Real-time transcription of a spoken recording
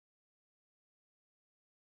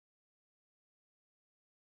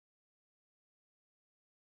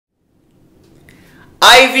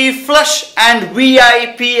IV flush and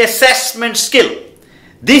VIP assessment skill.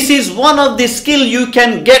 This is one of the skill you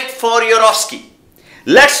can get for your OSCE.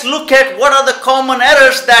 Let's look at what are the common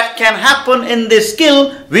errors that can happen in this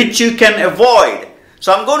skill which you can avoid.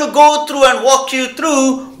 So I'm going to go through and walk you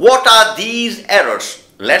through what are these errors.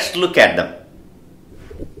 Let's look at them.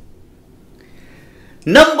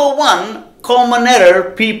 Number one common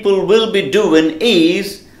error people will be doing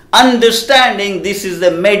is understanding this is the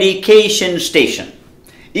medication station.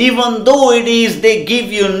 Even though they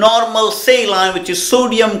give you normal saline, which is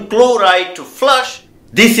sodium chloride to flush,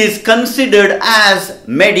 this is considered as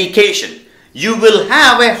medication. You will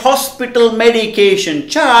have a hospital medication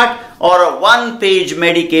chart or a one-page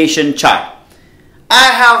medication chart. I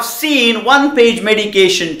have seen one-page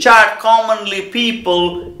medication chart commonly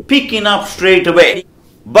people picking up straight away.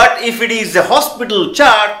 But if it is a hospital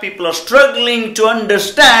chart, people are struggling to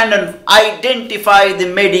understand and identify the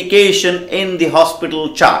medication in the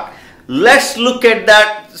hospital chart. Let's look at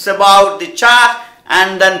that. It's about the chart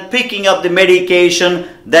and then picking up the medication.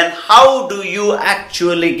 Then how do you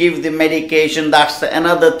actually give the medication? That's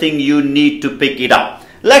another thing you need to pick it up.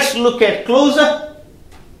 Let's look at closer.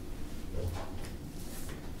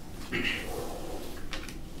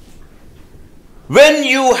 When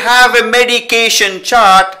you have a medication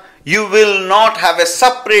chart, you will not have a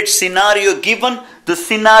separate scenario given. The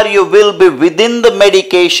scenario will be within the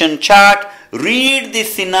medication chart. Read the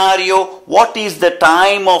scenario. What is the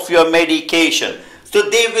time of your medication? So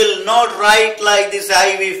they will not write like this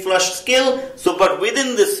IV flush skill. So but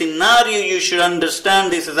within the scenario you should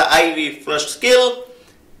understand this is an IV flush skill.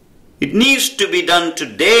 It needs to be done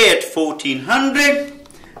today at 1400.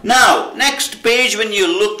 Now next page when you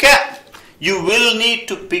look at, you will need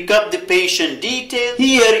to pick up the patient details.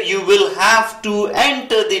 Here you will have to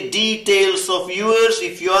enter the details of yours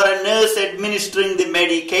if you are a nurse administering the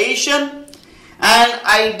medication and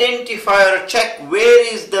identify or check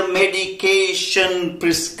where is the medication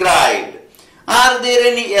prescribed. Are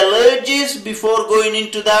there any allergies? Before going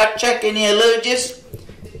into that, check any allergies.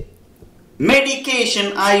 Medication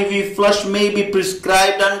IV flush may be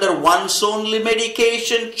prescribed under once only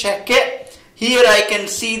medication. Check it. Here I can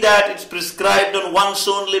see that it's prescribed on once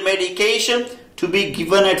only medication to be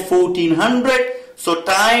given at 1400. So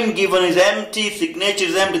time given is empty, signature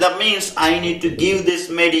is empty. That means I need to give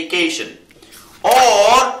this medication.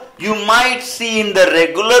 Or you might see in the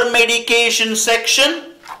regular medication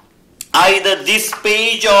section, either this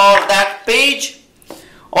page or that page.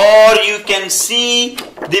 Or you can see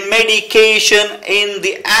the medication in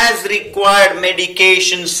the as required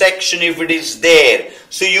medication section if it is there.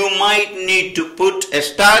 So you might need to put a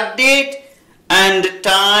start date and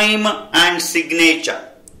time and signature.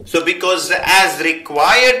 So because as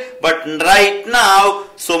required, but right now,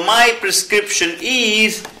 so my prescription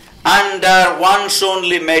is under once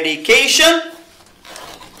only medication.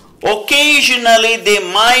 Occasionally they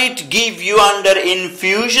might give you under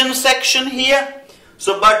infusion section here.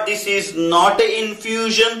 So, but this is not an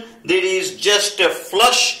infusion, there is just a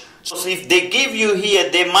flush. So if they give you here,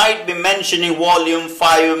 they might be mentioning volume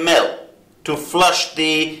 5 ml to flush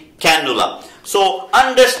the cannula. So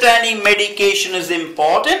understanding medication is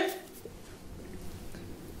important.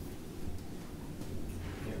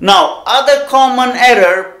 Now, other common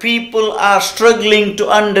error people are struggling to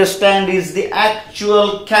understand is the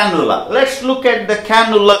actual cannula. Let's look at the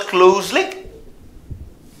cannula closely.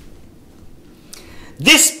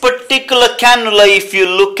 This particular cannula, if you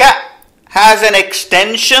look at, has an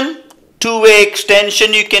extension, two-way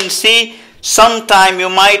extension. You can see sometime you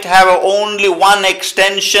might have only one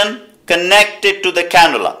extension connected to the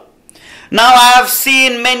cannula. Now I have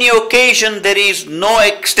seen many occasions there is no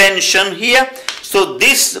extension here. So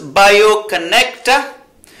this bio connector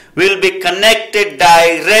will be connected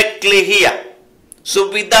directly here.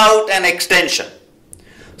 So without an extension.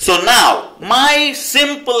 So now my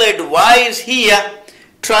simple advice here,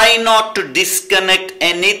 try not to disconnect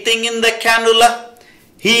anything in the cannula.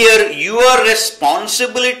 Here your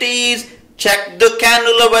responsibility is check the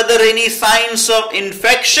cannula whether any signs of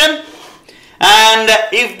infection, and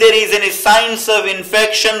if there is any signs of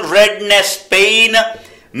infection, redness, pain,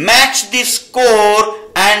 match the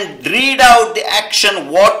score and read out the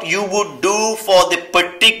action what you would do for the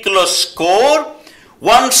particular score.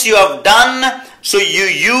 Once you have done, so you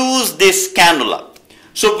use this cannula.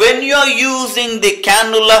 So when you are using the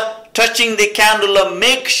cannula, touching the cannula,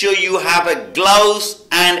 make sure you have a gloves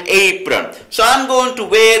and apron. So I'm going to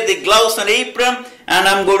wear the gloves and apron and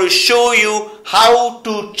I'm going to show you how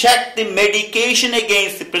to check the medication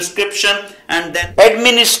against the prescription and then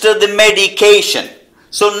administer the medication.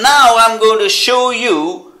 So now I'm going to show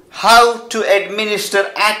you how to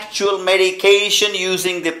administer actual medication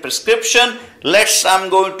using the prescription. I'm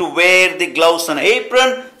going to wear the gloves and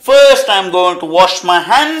apron. First, I'm going to wash my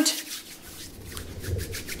hand,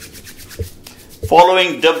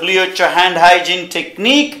 following WHO hand hygiene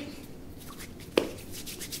technique.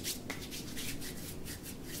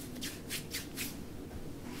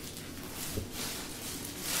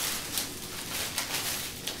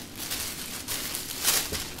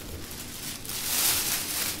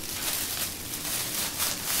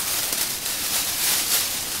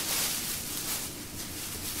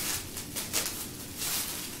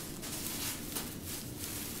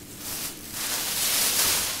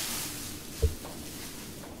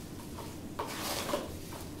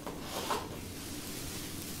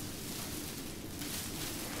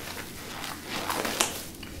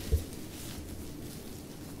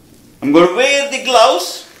 I'm going to wear the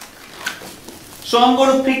gloves. So I'm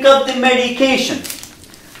going to pick up the medication.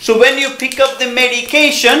 So when you pick up the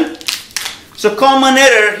medication, so common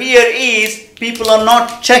error here is people are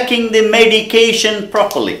not checking the medication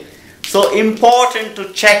properly. So important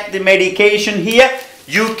to check the medication here.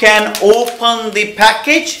 You can open the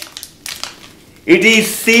package. It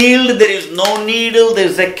is sealed. There is no needle. There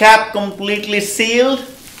is a cap completely sealed.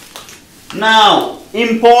 Now,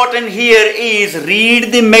 important here is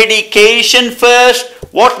read the medication first.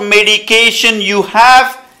 What medication you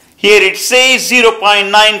have. Here it says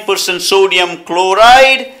 0.9% sodium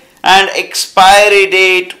chloride and expiry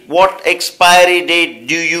date. What expiry date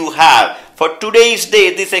do you have? For today's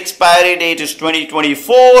date, this expiry date is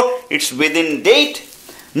 2024. It's within date.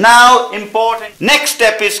 Now, important. Next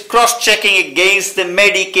step is cross-checking against the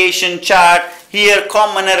medication chart. Here,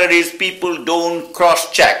 common error is people don't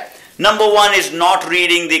cross-check. Number one is not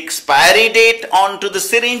reading the expiry date onto the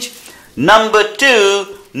syringe. Number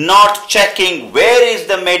two, not checking where is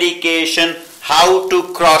the medication, how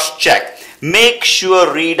to cross-check. Make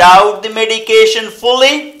sure read out the medication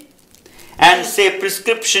fully and say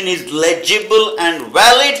prescription is legible and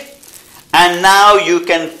valid. And now you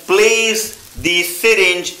can place the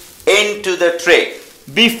syringe into the tray.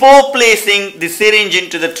 Before placing the syringe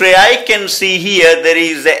into the tray, I can see here there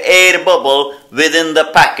is an air bubble within the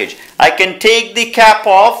package. I can take the cap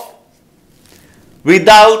off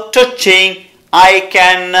without touching. I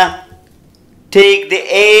can take the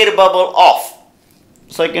air bubble off.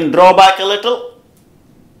 So I can draw back a little.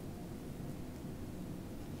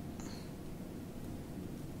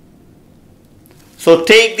 So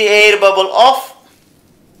take the air bubble off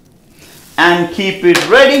and keep it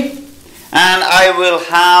ready. And I will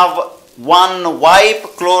have one wipe,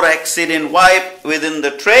 chlorhexidine wipe within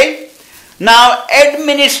the tray. Now,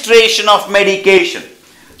 administration of medication.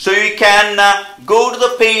 So you can go to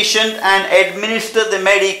the patient and administer the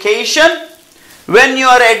medication. When you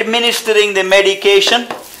are administering the medication,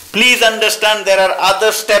 please understand there are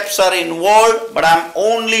other steps are involved, but I'm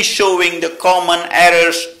only showing the common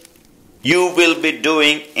errors you will be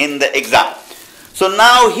doing in the exam. So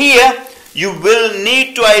now here, you will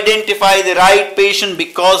need to identify the right patient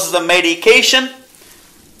because of the medication.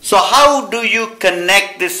 So how do you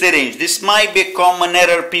connect the syringe? This might be a common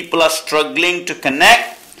error people are struggling to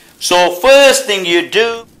connect. So first thing you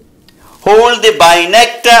do, hold the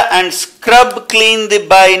binector and scrub clean the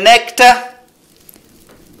binector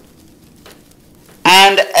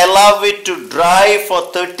and allow it to dry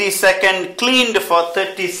for 30 seconds, cleaned for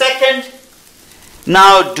 30 seconds.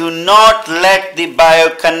 Now do not let the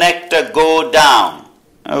bioconnector go down.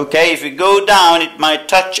 Okay, if you go down, it might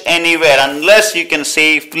touch anywhere unless you can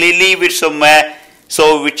safely leave it somewhere,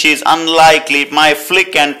 so which is unlikely. It might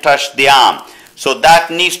flick and touch the arm. So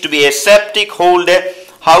that needs to be aseptic holder.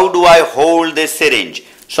 How do I hold the syringe?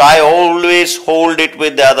 So I always hold it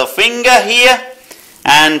with the other finger here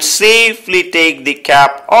and safely take the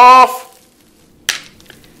cap off.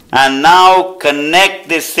 And now connect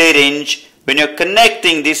the syringe. When you're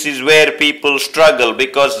connecting, this is where people struggle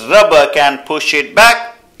because rubber can push it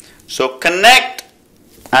back. So connect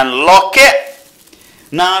and lock it.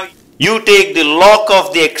 Now you take the lock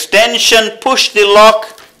of the extension, push the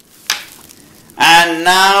lock, and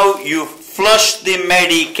now you flush the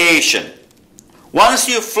medication. Once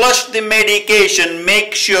you flush the medication,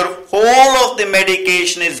 make sure all of the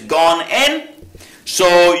medication is gone in.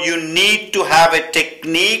 So you need to have a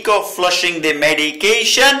technique of flushing the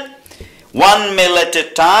medication. 1 ml at a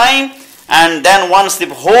time, and then once the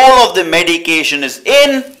whole of the medication is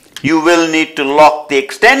in, you will need to lock the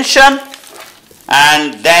extension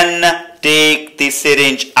and then take the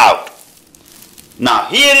syringe out. Now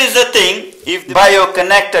here is the thing, if the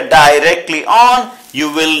bioconnector directly on, you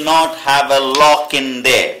will not have a lock in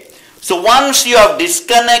there. So once you have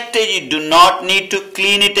disconnected, you do not need to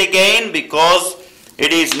clean it again because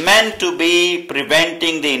it is meant to be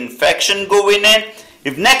preventing the infection going in.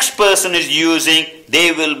 If next person is using,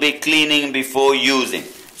 they will be cleaning before using.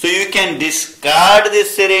 So you can discard the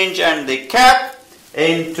syringe and the cap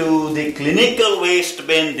into the clinical waste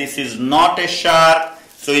bin. This is not a sharp,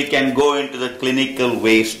 so you can go into the clinical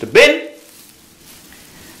waste bin.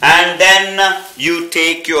 And then you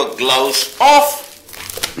take your gloves off.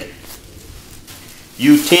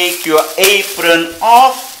 You take your apron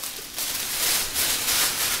off.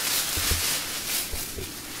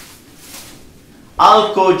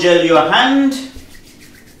 Alcohol gel your hand.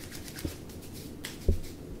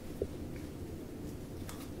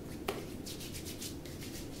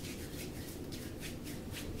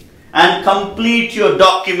 And complete your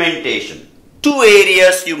documentation. Two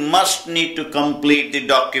areas you must need to complete the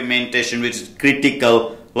documentation, which is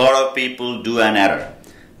critical. A lot of people do an error.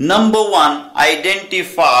 Number one,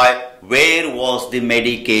 identify where was the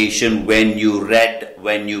medication when you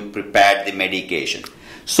prepared the medication.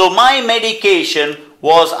 So my medication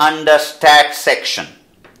was under stat section.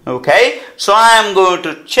 Okay, so I am going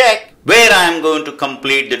to check where I am going to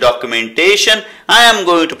complete the documentation. I am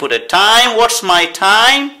going to put a time. What's my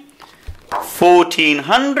time?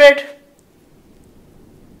 1400.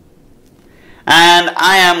 And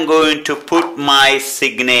I am going to put my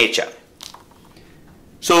signature.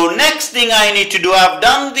 So next thing I need to do, I have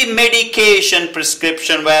done the medication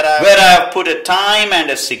prescription where I have put a time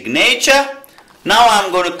and a signature. Now I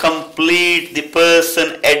am going to complete the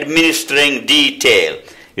person administering detail.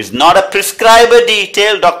 It's not a prescriber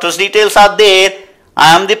detail, doctor's details are there.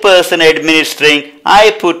 I am the person administering.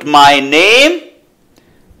 I put my name,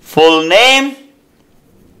 full name.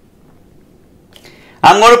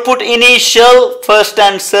 I'm going to put initial, first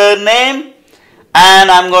and surname,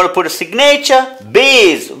 and I'm going to put a signature,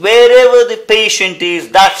 base, wherever the patient is,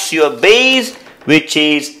 that's your base, which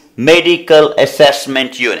is medical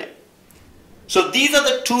assessment unit. So these are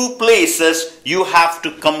the two places you have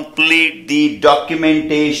to complete the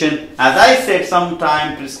documentation. As I said,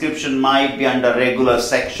 sometime prescription might be under regular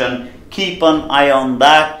section. Keep an eye on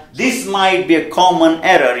that. This might be a common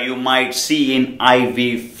error you might see in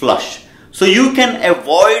IV flush. So you can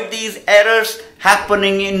avoid these errors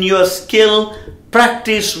happening in your skill.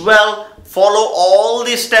 Practice well. Follow all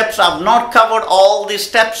the steps. I've not covered all the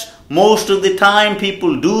steps. Most of the time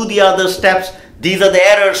people do the other steps. These are the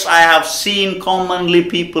errors I have seen commonly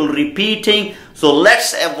people repeating. So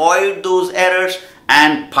let's avoid those errors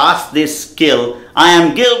and pass this skill. I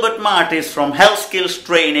am Gilbert Martis from Health Skills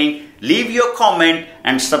Training. Leave your comment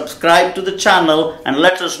and subscribe to the channel and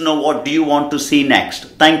let us know what do you want to see next.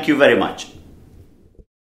 Thank you very much.